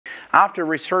After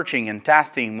researching and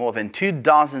testing more than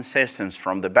 24 systems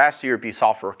from the best ERP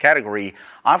software category,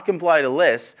 I've compiled a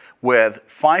list with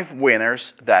 5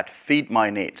 winners that fit my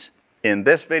needs. In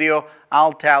this video,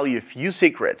 I'll tell you a few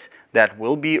secrets that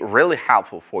will be really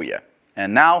helpful for you.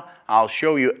 And now I'll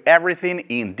show you everything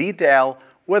in detail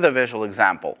with a visual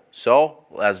example. So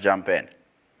let's jump in.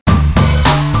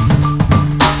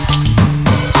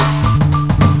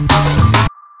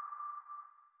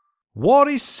 What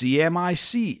is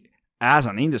CMIC? As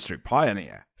an industry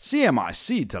pioneer,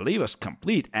 CMIC delivers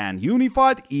complete and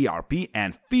unified ERP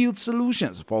and field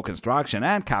solutions for construction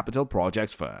and capital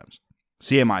projects firms.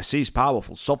 CMIC's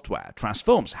powerful software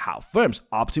transforms how firms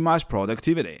optimize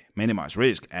productivity, minimize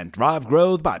risk, and drive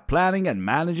growth by planning and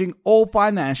managing all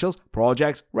financials,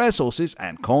 projects, resources,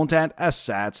 and content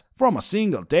assets from a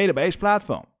single database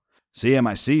platform.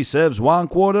 CMIC serves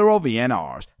 1/4 of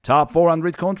ENRs, top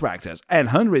 400 contractors, and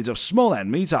hundreds of small and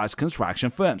mid-sized construction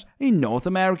firms in North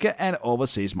America and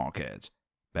overseas markets.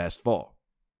 Best 4.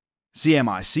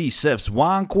 CMIC serves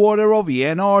 1/4 of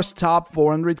ENR's top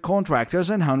 400 contractors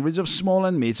and hundreds of small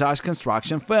and mid-sized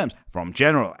construction firms, from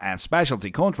general and specialty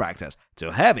contractors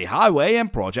to heavy highway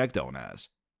and project owners.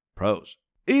 Pros.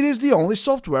 It is the only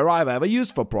software I've ever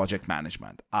used for project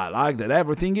management. I like that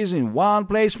everything is in one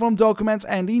place, from documents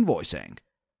and invoicing.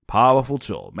 Powerful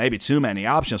tool, maybe too many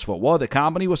options for what the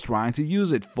company was trying to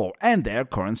use it for and their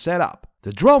current setup.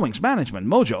 The drawings management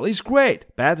module is great,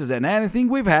 better than anything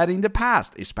we've had in the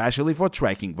past, especially for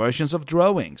tracking versions of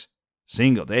drawings.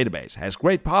 Single database has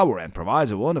great power and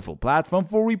provides a wonderful platform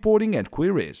for reporting and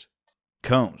queries.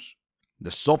 Cons. The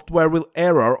software will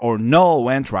error or null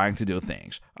when trying to do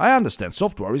things. I understand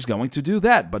software is going to do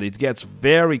that, but it gets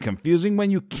very confusing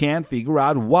when you can't figure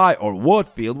out why or what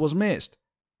field was missed.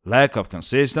 Lack of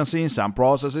consistency in some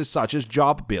processes, such as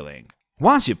job billing.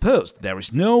 Once you post, there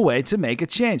is no way to make a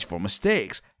change for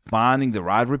mistakes, finding the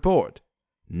right report.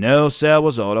 No cell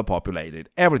was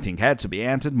auto-populated. Everything had to be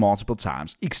entered multiple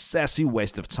times. Excessive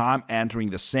waste of time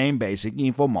entering the same basic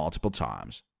info multiple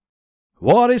times.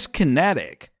 What is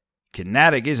Kinetic?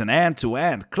 Kinetic is an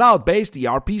end-to-end, cloud-based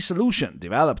ERP solution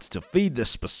developed to feed the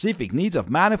specific needs of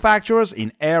manufacturers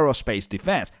in aerospace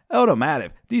defense,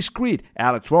 automotive, discrete,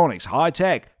 electronics,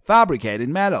 high-tech, fabricated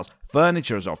metals,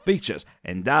 furniture or fixtures,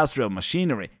 industrial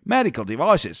machinery, medical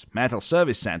devices, metal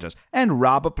service centers, and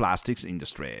rubber plastics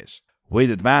industries. With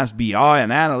advanced BI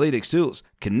and analytics tools,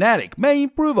 Kinetic may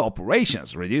improve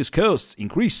operations, reduce costs,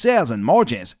 increase sales and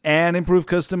margins, and improve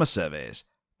customer service.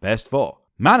 Best 4.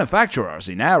 Manufacturers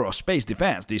in aerospace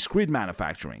defense, discrete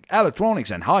manufacturing,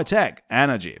 electronics and high-tech,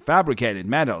 energy, fabricated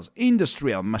metals,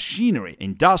 industrial machinery,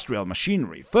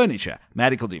 furniture,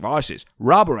 medical devices,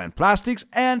 rubber and plastics,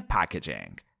 and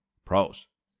packaging. Pros.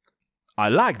 I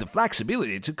like the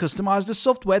flexibility to customize the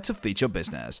software to fit your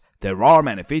business. There are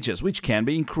many features which can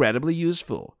be incredibly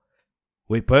useful.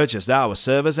 We purchased our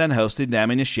servers and hosted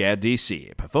them in a shared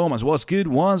DC. Performance was good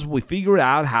once we figured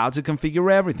out how to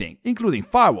configure everything, including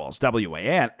firewalls,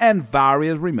 WAN, and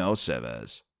various remote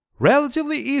servers.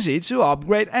 Relatively easy to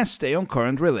upgrade and stay on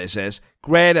current releases.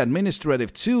 Great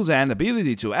administrative tools and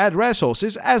ability to add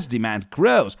resources as demand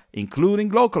grows, including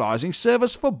localizing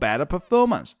servers for better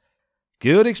performance.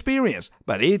 Good experience,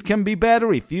 but it can be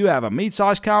better if you have a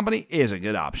mid-sized company is a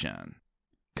good option.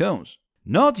 Cons.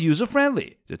 Not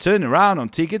user-friendly. The turnaround on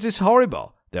tickets is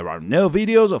horrible. There are no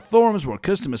videos or forums where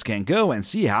customers can go and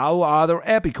see how other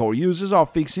Epicor users are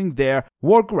fixing their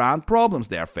workaround problems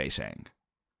they are facing.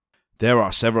 There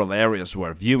are several areas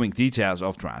where viewing details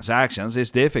of transactions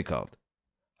is difficult.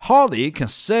 Hardly can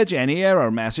search any error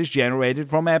message generated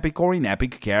from Epicor in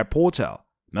Epic Care portal.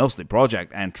 Mostly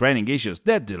project and training issues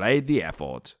that delayed the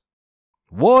effort.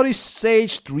 What is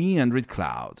Sage 300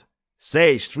 Cloud?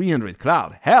 Sage 300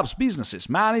 Cloud helps businesses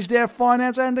manage their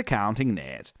finance and accounting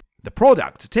needs. The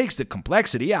product takes the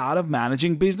complexity out of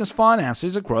managing business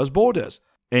finances across borders,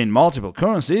 in multiple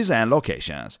currencies and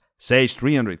locations. Sage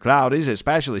 300 Cloud is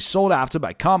especially sought after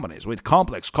by companies with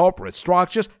complex corporate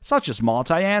structures such as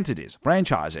multi-entities,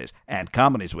 franchises, and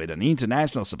companies with an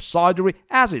international subsidiary,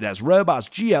 as it has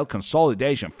robust GL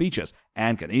consolidation features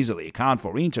and can easily account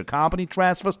for intercompany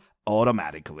transfers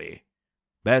automatically.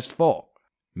 Best 4.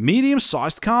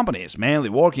 Medium-sized companies, mainly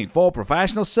working for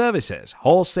professional services,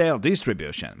 wholesale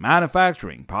distribution,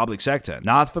 manufacturing, public sector,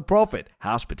 not-for-profit,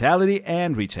 hospitality,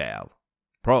 and retail.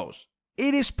 Pros.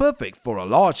 It is perfect for a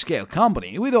large-scale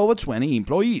company with over 20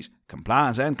 employees.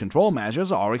 Compliance and control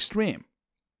measures are extreme.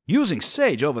 Using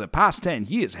Sage over the past 10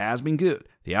 years has been good.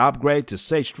 The upgrade to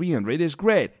Sage 300 is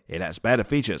great. It has better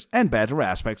features and better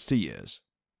aspects to use.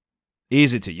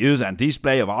 Easy to use and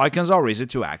display of icons are easy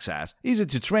to access. Easy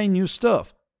to train new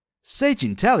stuff. Sage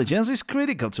Intelligence is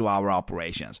critical to our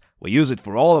operations. We use it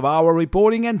for all of our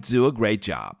reporting and do a great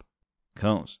job.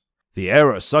 Cons. The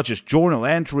errors such as journal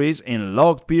entries in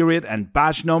logged period and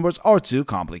batch numbers are too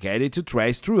complicated to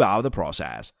trace throughout the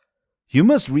process. You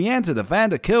must re-enter the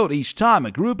vendor code each time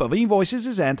a group of invoices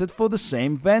is entered for the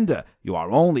same vendor. You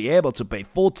are only able to pay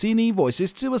 14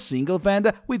 invoices to a single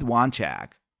vendor with one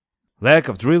check. Lack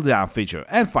of drill-down feature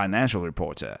and financial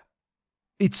reporter.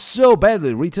 It's so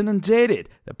badly written and dated.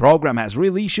 The program has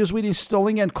real issues with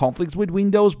installing and conflicts with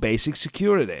Windows basic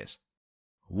securities.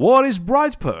 What is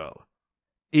Brightpearl?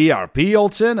 ERP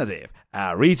alternative,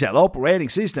 a retail operating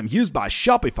system used by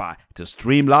Shopify to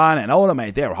streamline and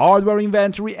automate their hardware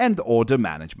inventory and order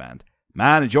management.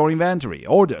 Manage your inventory,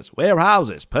 orders,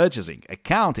 warehouses, purchasing,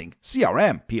 accounting,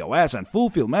 CRM, POS, and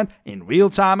fulfillment in real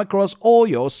time across all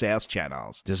your sales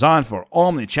channels. Designed for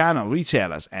omni-channel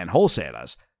retailers and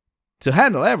wholesalers. To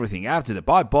handle everything after the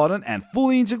buy button and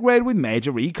fully integrate with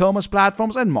major e-commerce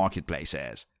platforms and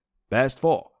marketplaces. Best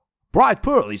 4.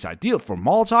 Brightpearl is ideal for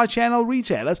multi-channel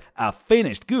retailers of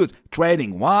finished goods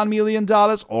trading $1 million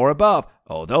or above,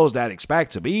 or those that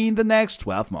expect to be in the next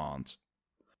 12 months.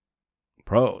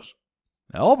 Pros.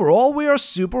 Overall, we are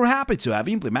super happy to have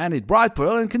implemented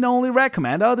Brightpearl and can only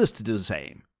recommend others to do the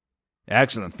same.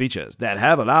 Excellent features that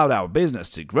have allowed our business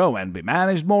to grow and be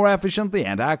managed more efficiently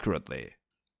and accurately.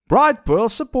 Brightpearl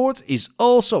support is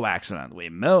also excellent,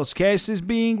 with most cases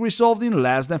being resolved in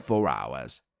less than 4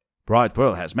 hours.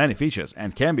 Brightpearl has many features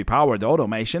and can be powered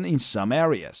automation in some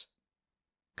areas.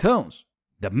 Cons.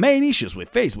 The main issues we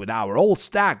faced with our old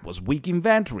stack was weak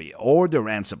inventory, order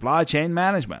and supply chain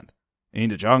management. In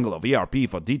the jungle of ERP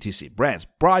for DTC brands,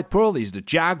 Brightpearl is the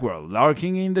jaguar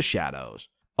lurking in the shadows.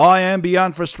 I am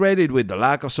beyond frustrated with the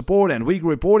lack of support and weak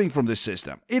reporting from this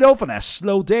system. It often has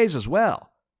slow days as well.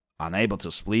 Unable to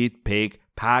split, pick,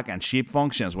 pack, and ship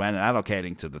functions when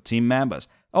allocating to the team members.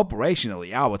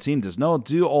 Operationally, our team does not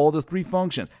do all the 3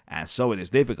 functions, and so it is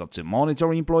difficult to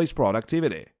monitor employees'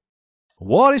 productivity.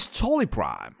 What is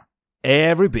TollyPrime?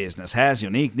 Every business has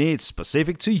unique needs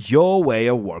specific to your way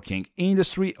of working,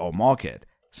 industry, or market.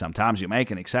 Sometimes you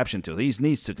make an exception to these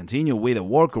needs to continue with a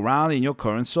workaround in your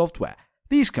current software.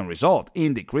 These can result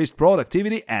in decreased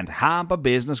productivity and hamper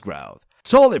business growth.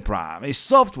 TollyPrime is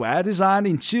software designed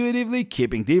intuitively,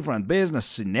 keeping different business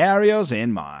scenarios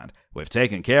in mind. We've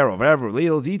taken care of every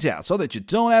little detail so that you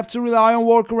don't have to rely on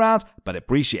workarounds, but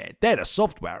appreciate that the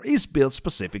software is built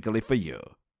specifically for you.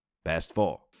 Best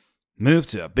 4. Move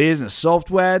to a business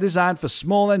software designed for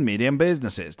small and medium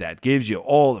businesses that gives you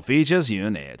all the features you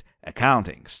need.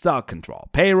 Accounting, stock control,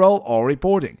 payroll, or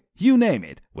reporting. You name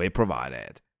it, we provide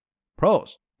it.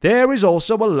 Pros. There is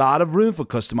also a lot of room for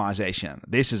customization.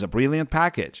 This is a brilliant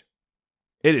package.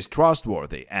 It is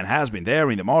trustworthy and has been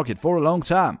there in the market for a long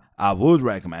time. I would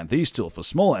recommend this tool for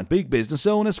small and big business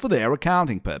owners for their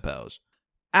accounting purpose.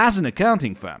 As an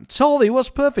accounting firm, Tolly was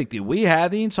perfect if we had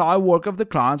the entire work of the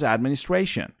client's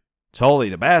administration. Tolly,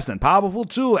 the best and powerful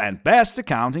tool and best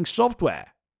accounting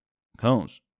software.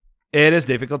 Cons. It is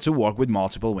difficult to work with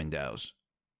multiple windows.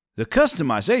 The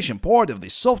customization part of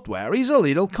this software is a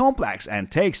little complex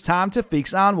and takes time to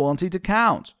fix unwanted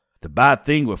accounts. The bad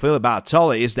thing we feel about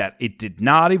Tolly is that it did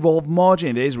not evolve much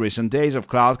in these recent days of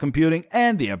cloud computing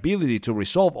and the ability to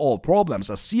resolve all problems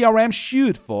a CRM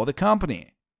should for the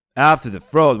company. After the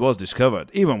fraud was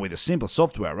discovered, even with the simple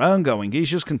software, ongoing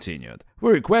issues continued.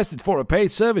 We requested for a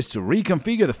paid service to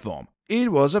reconfigure the form.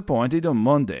 It was appointed on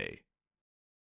Monday.